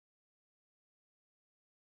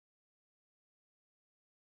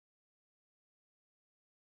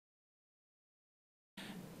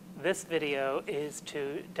This video is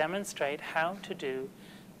to demonstrate how to do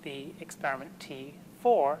the experiment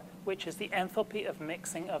T4, which is the enthalpy of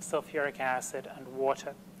mixing of sulfuric acid and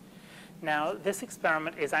water. Now, this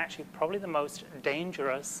experiment is actually probably the most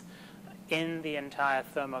dangerous in the entire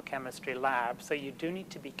thermochemistry lab, so you do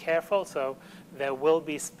need to be careful, so there will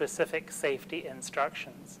be specific safety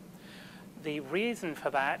instructions. The reason for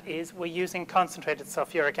that is we're using concentrated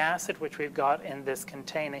sulfuric acid, which we've got in this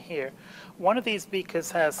container here. One of these beakers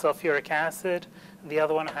has sulfuric acid, the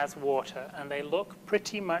other one has water, and they look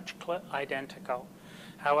pretty much identical.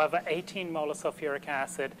 However, 18 molar sulfuric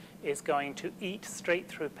acid is going to eat straight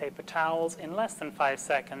through paper towels in less than 5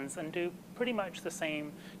 seconds and do pretty much the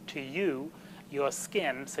same to you, your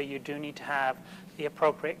skin, so you do need to have the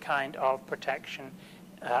appropriate kind of protection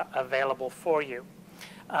available for you.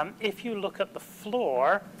 If you look at the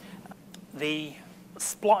floor, the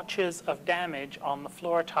splotches of damage on the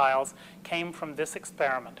floor tiles came from this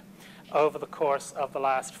experiment over the course of the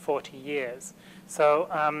last 40 years. So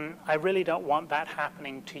I really don't want that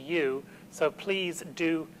happening to you, so please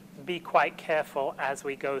do be quite careful as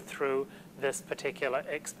we go through this particular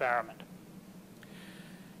experiment.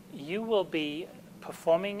 You will be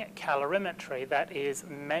performing calorimetry, that is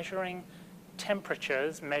measuring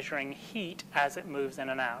temperatures, measuring heat as it moves in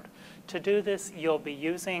and out. To do this, you'll be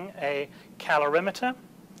using a calorimeter,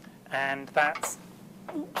 and that's,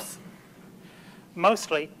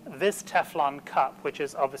 mostly this Teflon cup, which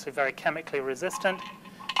is obviously very chemically resistant.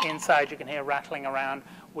 Inside, you can hear rattling around.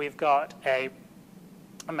 We've got a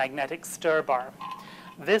magnetic stir bar.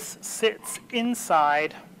 This sits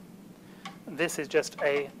inside. This is just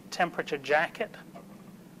a temperature jacket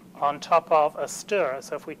on top of a stirrer.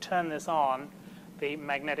 So if we turn this on, the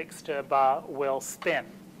magnetic stir bar will spin.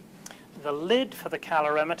 The lid for the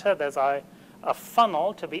calorimeter, there's a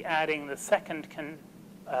funnel to be adding the second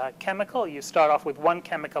chemical. You start off with one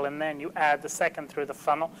chemical and then you add the second through the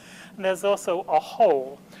funnel. And there's also a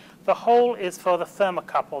hole. The hole is for the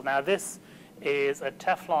thermocouple. Now this is a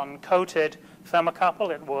Teflon coated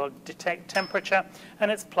thermocouple. It will detect temperature,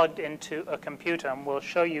 and it's plugged into a computer, and we'll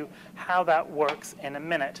show you how that works in a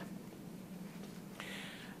minute.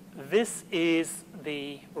 This is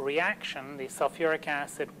the reaction, the sulfuric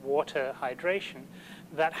acid water hydration,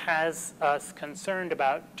 that has us concerned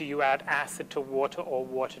about, do you add acid to water or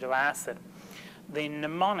water to acid? The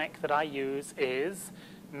mnemonic that I use is,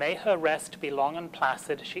 may her rest be long and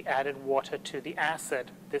placid, she added water to the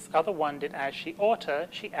acid. This other one did as she oughta,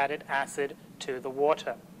 she added acid to the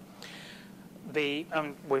water.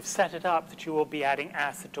 We've set it up that you will be adding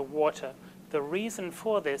acid to water. The reason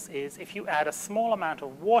for this is if you add a small amount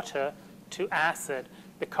of water to acid,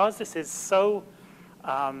 because this is so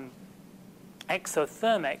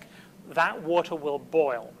exothermic, that water will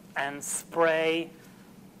boil and spray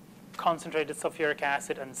concentrated sulfuric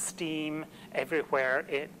acid and steam everywhere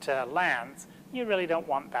it lands. You really don't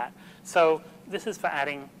want that. So this is for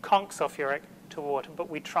adding conc sulfuric to water, but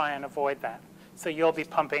we try and avoid that. So you'll be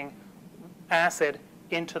pumping acid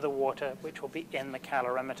into the water, which will be in the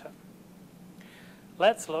calorimeter.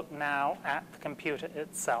 Let's look now at the computer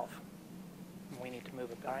itself. We need to move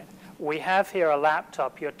it behind. We have here a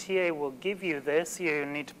laptop. Your TA will give you this. You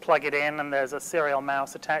need to plug it in, and there's a serial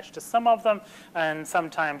mouse attached to some of them, and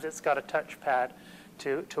sometimes it's got a touchpad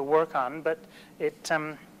to work on. But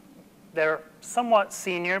they're somewhat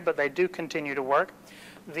senior, but they do continue to work.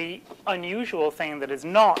 The unusual thing that is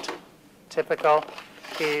not typical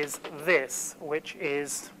is this, which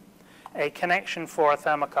is a connection for a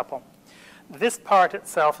thermocouple. This part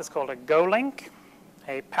itself is called a GoLink,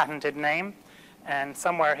 a patented name. And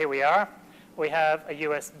somewhere here we are, we have a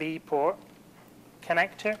USB port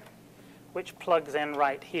connector, which plugs in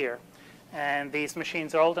right here. And these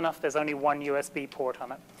machines are old enough, there's only one USB port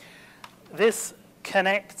on it. This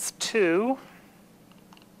connects to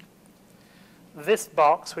this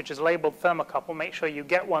box, which is labeled thermocouple. Make sure you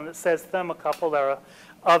get one that says thermocouple. There are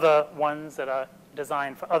other ones that are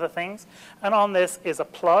designed for other things. And on this is a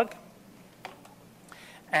plug.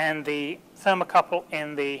 And the thermocouple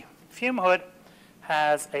in the fume hood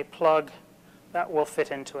has a plug that will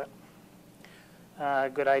fit into it.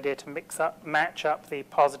 Good idea to match up the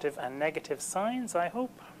positive and negative signs, I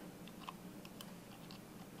hope.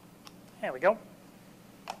 There we go.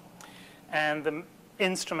 And the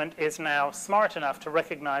instrument is now smart enough to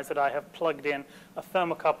recognize that I have plugged in a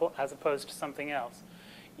thermocouple as opposed to something else.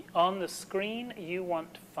 On the screen, you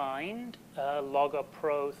want to find Logger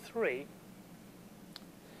Pro 3.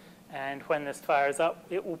 And when this fires up,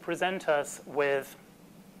 it will present us with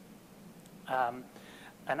an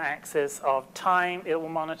axis of time. It will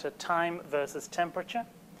monitor time versus temperature.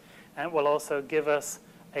 And it will also give us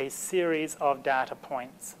a series of data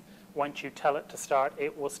points. once you tell it to start,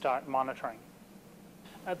 it will start monitoring.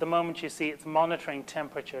 At the moment, you see it's monitoring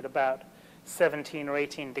temperature at about 17 or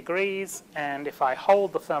 18 degrees, and if I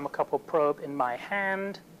hold the thermocouple probe in my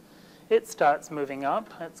hand, it starts moving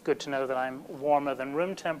up. It's good to know that I'm warmer than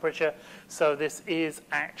room temperature, so this is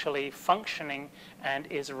actually functioning and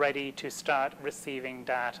is ready to start receiving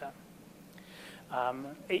data.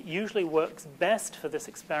 It usually works best for this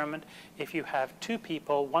experiment if you have two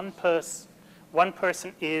people. One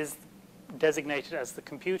person is designated as the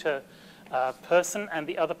computer person, and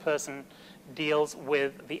the other person deals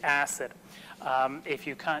with the acid. If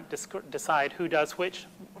you can't decide who does which,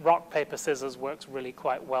 rock, paper, scissors works really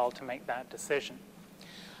quite well to make that decision.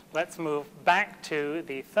 Let's move back to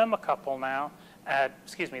the thermocouple now,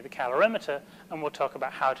 the calorimeter, and we'll talk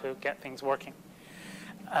about how to get things working.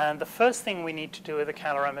 And the first thing we need to do with the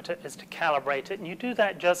calorimeter is to calibrate it, and you do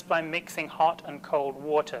that just by mixing hot and cold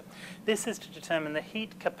water. This is to determine the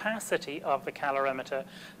heat capacity of the calorimeter,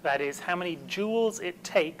 that is, how many joules it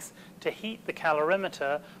takes to heat the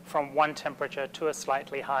calorimeter from one temperature to a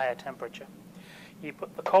slightly higher temperature. You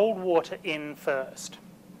put the cold water in first.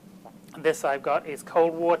 This I've got is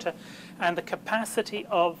cold water, and the capacity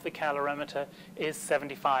of the calorimeter is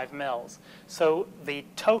 75 mils. So the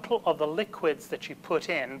total of the liquids that you put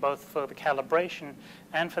in, both for the calibration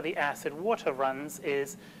and for the acid water runs,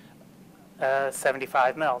 is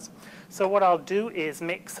 75 mils. So what I'll do is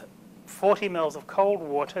mix 40 mils of cold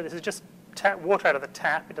water. This is just water out of the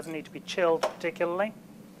tap. It doesn't need to be chilled particularly.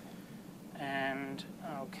 And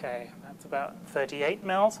okay, that's about 38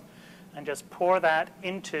 mils. And just pour that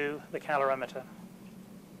into the calorimeter.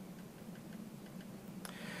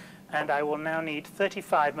 And I will now need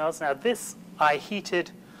 35 mils. Now this I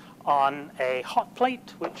heated on a hot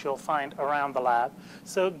plate, which you'll find around the lab.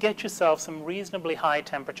 So get yourself some reasonably high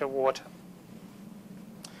temperature water.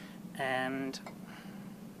 And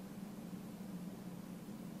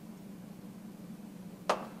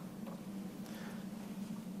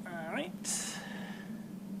all right.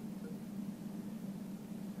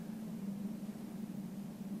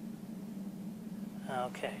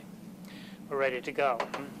 Okay, we're ready to go.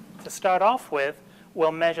 To start off with,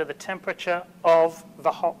 we'll measure the temperature of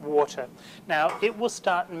the hot water. Now, it will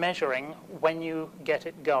start measuring when you get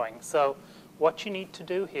it going. So what you need to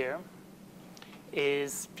do here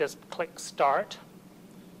is just click Start,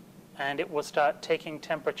 and it will start taking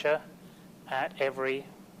temperature at every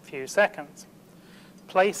few seconds.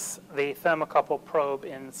 Place the thermocouple probe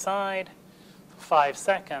inside 5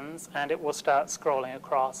 seconds, and it will start scrolling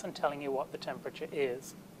across and telling you what the temperature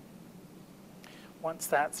is. Once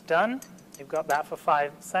that's done, you've got that for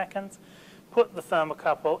 5 seconds, put the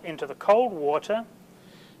thermocouple into the cold water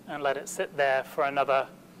and let it sit there for another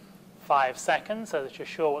 5 seconds so that you're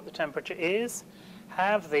sure what the temperature is.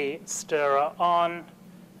 Have the stirrer on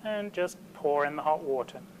and just pour in the hot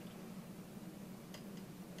water.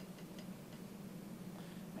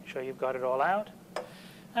 Make sure you've got it all out.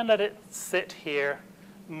 And let it sit here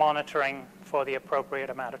monitoring for the appropriate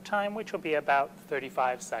amount of time, which will be about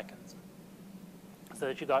 35 seconds, so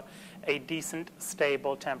that you've got a decent,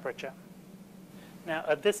 stable temperature. Now,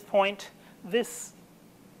 at this point, this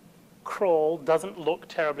crawl doesn't look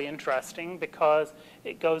terribly interesting because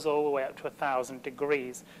it goes all the way up to 1,000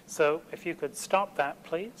 degrees. So if you could stop that,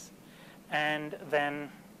 please, and then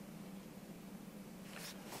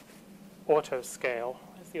auto scale.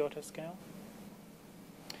 Where's the auto scale?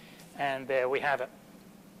 And there we have it.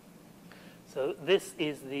 So this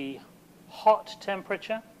is the hot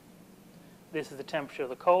temperature. This is the temperature of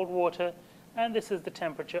the cold water. And this is the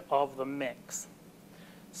temperature of the mix.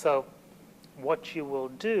 So what you will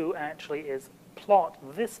do actually is plot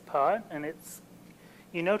this part. And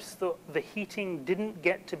you notice the heating didn't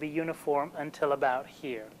get to be uniform until about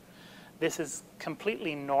here. This is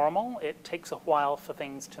completely normal. It takes a while for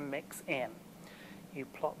things to mix in. You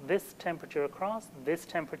plot this temperature across. This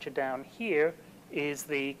temperature down here is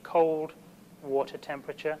the cold water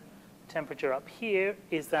temperature. Temperature up here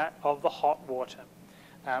is that of the hot water.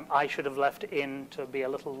 I should have left it in to be a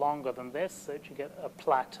little longer than this so that you get a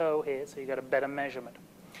plateau here, so you get a better measurement.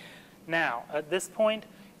 Now, at this point,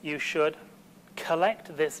 you should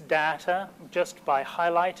collect this data just by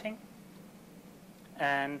highlighting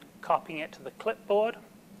and copying it to the clipboard.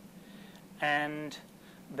 And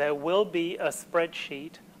there will be a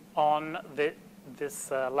spreadsheet on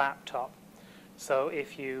this laptop. So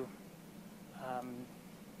if you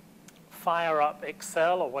fire up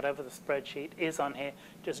Excel or whatever the spreadsheet is on here,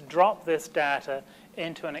 just drop this data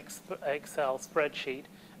into an Excel spreadsheet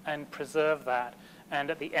and preserve that. And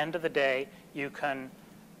at the end of the day, you can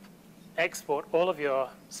export all of your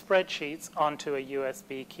spreadsheets onto a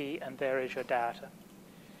USB key, and there is your data.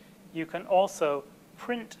 You can also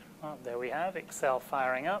print, oh, there we have Excel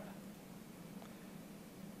firing up.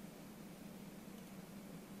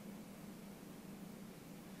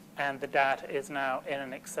 And the data is now in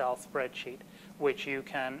an Excel spreadsheet, which you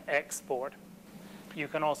can export. You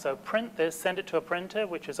can also print this, send it to a printer,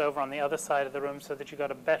 which is over on the other side of the room, so that you've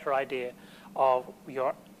got a better idea of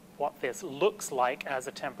what this looks like as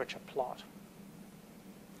a temperature plot.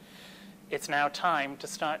 It's now time to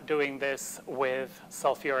start doing this with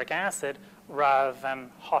sulfuric acid rather than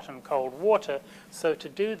hot and cold water. So to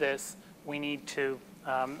do this, we need to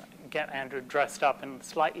get Andrew dressed up in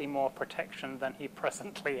slightly more protection than he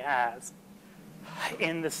presently has.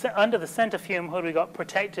 Under the centrifuge hood, we've got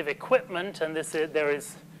protective equipment, and there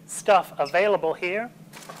is stuff available here.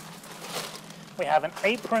 We have an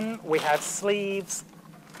apron, we have sleeves,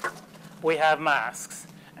 we have masks.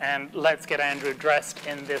 And let's get Andrew dressed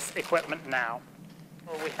in this equipment now.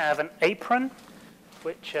 Well, we have an apron,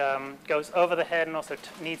 which goes over the head and also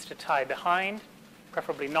needs to tie behind,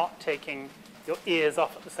 preferably not taking your ears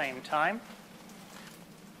off at the same time.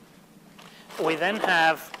 We then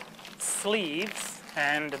have sleeves,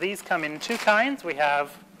 and these come in two kinds. We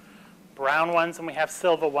have brown ones and we have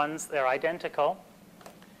silver ones. They're identical.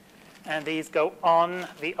 And these go on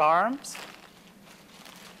the arms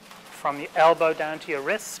from the elbow down to your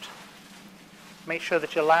wrist. Make sure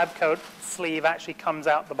that your lab coat sleeve actually comes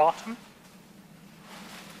out the bottom.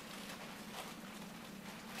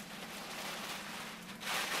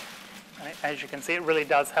 As you can see, it really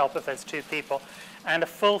does help if there's two people. And a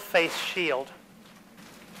full face shield.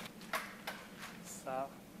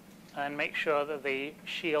 And make sure that the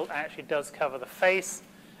shield actually does cover the face,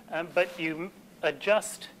 but you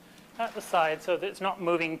adjust at the side so that it's not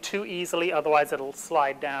moving too easily, otherwise it'll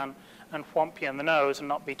slide down and whomp you in the nose and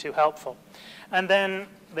not be too helpful. And then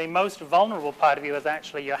the most vulnerable part of you is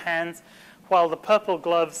actually your hands. While the purple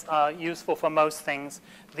gloves are useful for most things,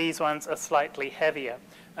 these ones are slightly heavier.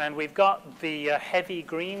 And we've got the heavy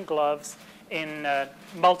green gloves in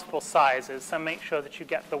multiple sizes, so make sure that you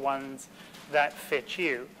get the ones that fit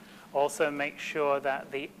you. Also make sure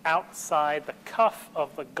that the outside, the cuff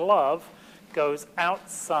of the glove goes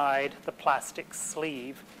outside the plastic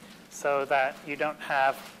sleeve so that you don't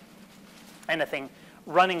have anything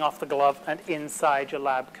running off the glove and inside your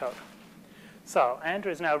lab coat. So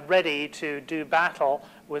Andrew is now ready to do battle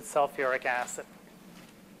with sulfuric acid.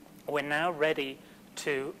 We're now ready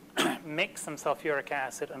to mix some sulfuric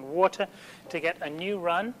acid and water. To get a new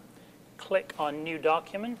run, click on New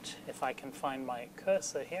Document, if I can find my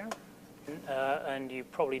cursor here. And you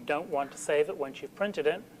probably don't want to save it once you've printed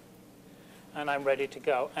it. And I'm ready to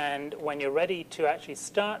go. And when you're ready to actually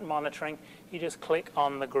start monitoring, you just click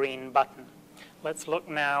on the green button. Let's look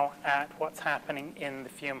now at what's happening in the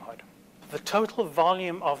fume hood. The total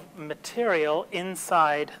volume of material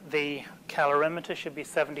inside the calorimeter should be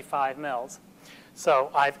 75 mils.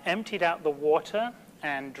 So I've emptied out the water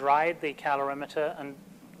and dried the calorimeter, and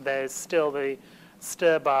there's still the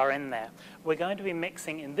stir bar in there. We're going to be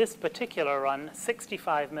mixing, in this particular run,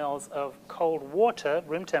 65 mils of cold water,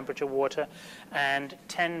 room temperature water, and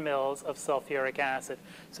 10 mils of sulfuric acid.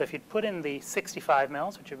 So if you'd put in the 65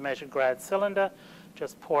 mils, which you've measured grad cylinder,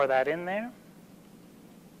 just pour that in there.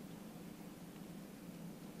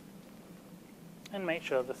 And make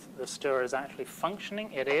sure the stir is actually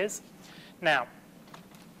functioning. It is. Now,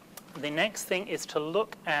 the next thing is to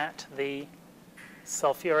look at the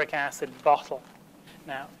sulfuric acid bottle.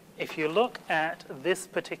 Now, if you look at this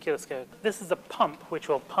particular scale, this is a pump which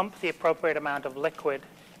will pump the appropriate amount of liquid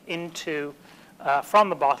into, from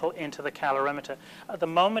the bottle into the calorimeter. At the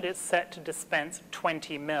moment, it's set to dispense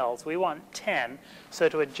 20 mils. We want 10. So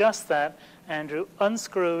to adjust that, Andrew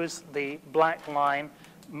unscrews the black line,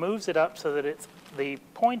 moves it up so that the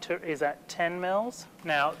pointer is at 10 mils.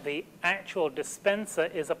 Now, the actual dispenser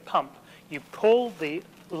is a pump. You pull the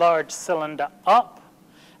large cylinder up,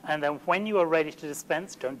 and then when you are ready to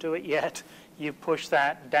dispense, don't do it yet, you push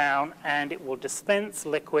that down, and it will dispense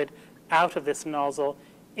liquid out of this nozzle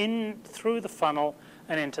in through the funnel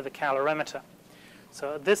and into the calorimeter.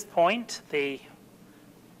 So at this point, the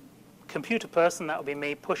computer person, that will be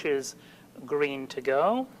me, pushes green to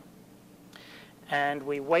go. And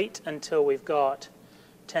we wait until we've got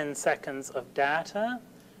 10 seconds of data.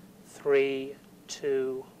 3,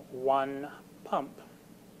 2, 1, pump.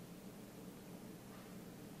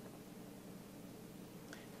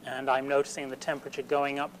 And I'm noticing the temperature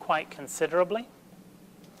going up quite considerably.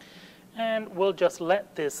 And we'll just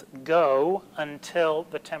let this go until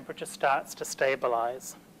the temperature starts to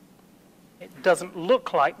stabilize. It doesn't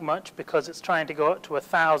look like much because it's trying to go up to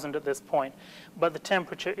 1,000 at this point, but the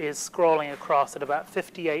temperature is scrolling across at about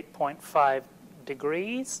 58.5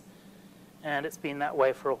 degrees. and it's been that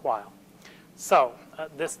way for a while. So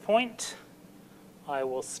at this point, I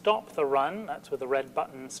will stop the run. That's with the red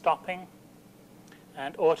button stopping,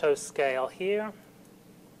 and auto scale here.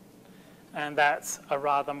 And that's a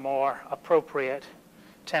rather more appropriate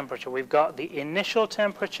temperature. We've got the initial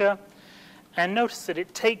temperature, and notice that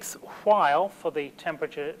it takes a while for the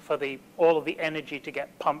temperature, for all of the energy to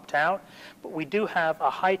get pumped out, but we do have a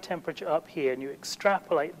high temperature up here, and you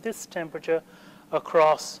extrapolate this temperature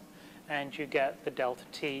across, and you get the delta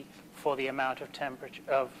T for the amount of temperature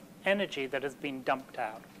of energy that has been dumped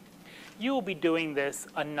out. You will be doing this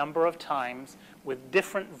a number of times with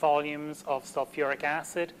different volumes of sulfuric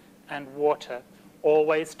acid and water,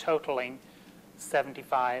 always totaling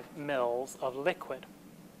 75 mils of liquid.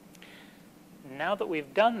 Now that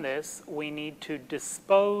we've done this, we need to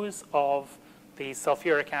dispose of the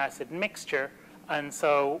sulfuric acid mixture, and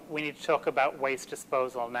so we need to talk about waste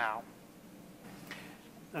disposal now.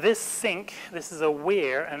 This sink, this is a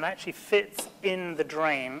weir, and it actually fits in the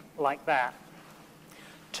drain like that.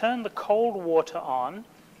 Turn the cold water on.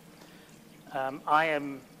 I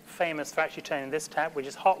am famous for actually turning this tap, which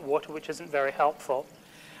is hot water, which isn't very helpful,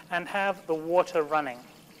 and have the water running.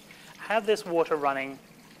 Have this water running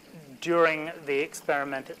during the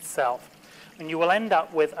experiment itself. And you will end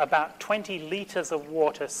up with about 20 liters of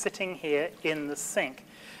water sitting here in the sink.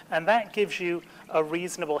 And that gives you a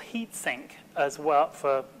reasonable heat sink as well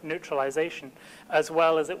for neutralization, as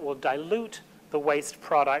well as it will dilute the waste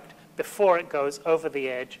product before it goes over the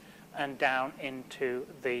edge and down into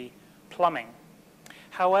the plumbing.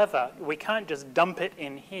 However, we can't just dump it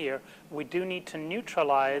in here. We do need to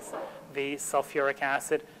neutralize the sulfuric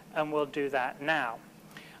acid, and we'll do that now.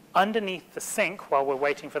 Underneath the sink, while we're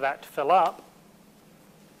waiting for that to fill up,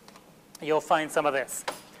 you'll find some of this.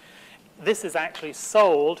 This is actually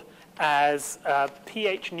sold as a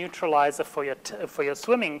pH neutralizer for your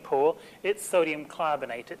swimming pool. It's sodium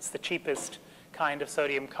carbonate. It's the cheapest kind of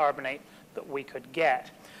sodium carbonate that we could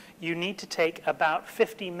get. You need to take about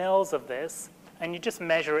 50 mils of this, and you just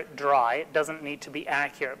measure it dry. It doesn't need to be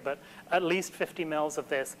accurate, but at least 50 mils of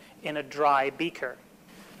this in a dry beaker.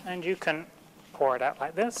 And you can pour it out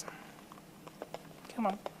like this. Come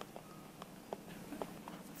on.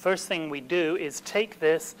 First thing we do is take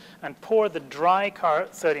this and pour the dry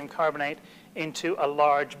sodium carbonate into a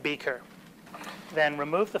large beaker. Then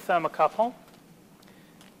remove the thermocouple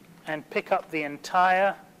and pick up the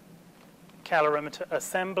entire calorimeter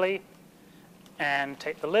assembly and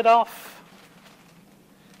take the lid off.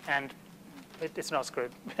 And it's not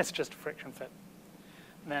screwed, it's just a friction fit.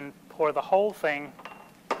 And then pour the whole thing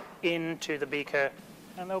into the beaker,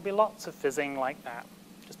 and there'll be lots of fizzing like that.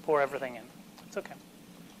 Just pour everything in. It's okay.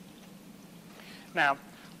 Now,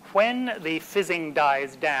 when the fizzing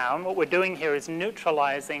dies down, what we're doing here is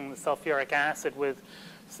neutralizing the sulfuric acid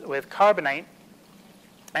with carbonate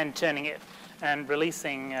and turning it and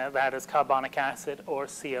releasing that as carbonic acid or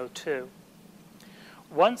CO2.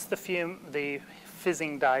 Once the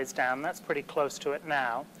fizzing dies down, that's pretty close to it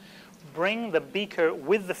now, bring the beaker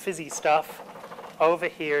with the fizzy stuff over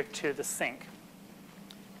here to the sink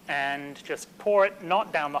and just pour it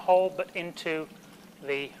not down the hole but into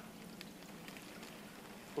the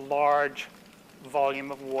large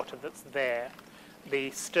volume of water that's there.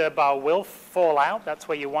 The stir bar will fall out. That's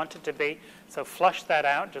where you want it to be. So flush that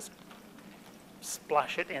out. Just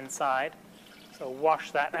splash it inside. So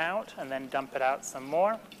wash that out and then dump it out some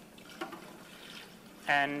more.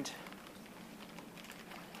 And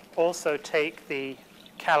also take the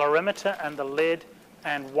calorimeter and the lid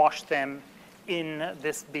and wash them in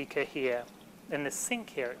this beaker here, in this sink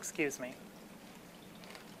here, excuse me.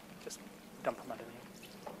 Just dump them underneath.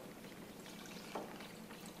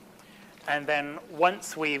 And then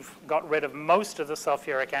once we've got rid of most of the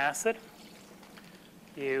sulfuric acid,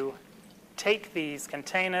 you take these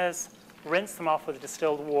containers, rinse them off with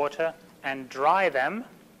distilled water, and dry them,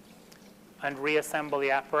 and reassemble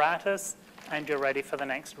the apparatus, and you're ready for the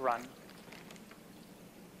next run.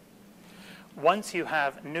 Once you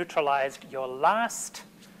have neutralized your last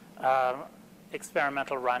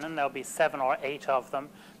experimental run, and there'll be 7 or 8 of them,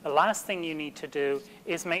 the last thing you need to do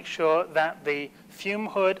is make sure that the fume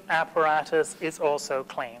hood apparatus is also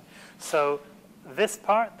clean. So this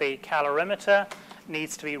part, the calorimeter,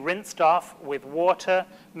 needs to be rinsed off with water.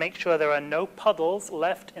 Make sure there are no puddles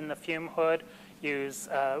left in the fume hood. Use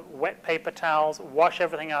wet paper towels, wash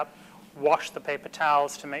everything up, wash the paper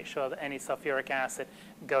towels to make sure that any sulfuric acid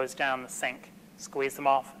goes down the sink. Squeeze them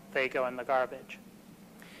off, they go in the garbage.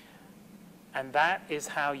 And that is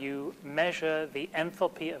how you measure the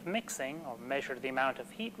enthalpy of mixing, or measure the amount of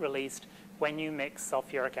heat released when you mix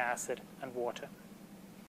sulfuric acid and water.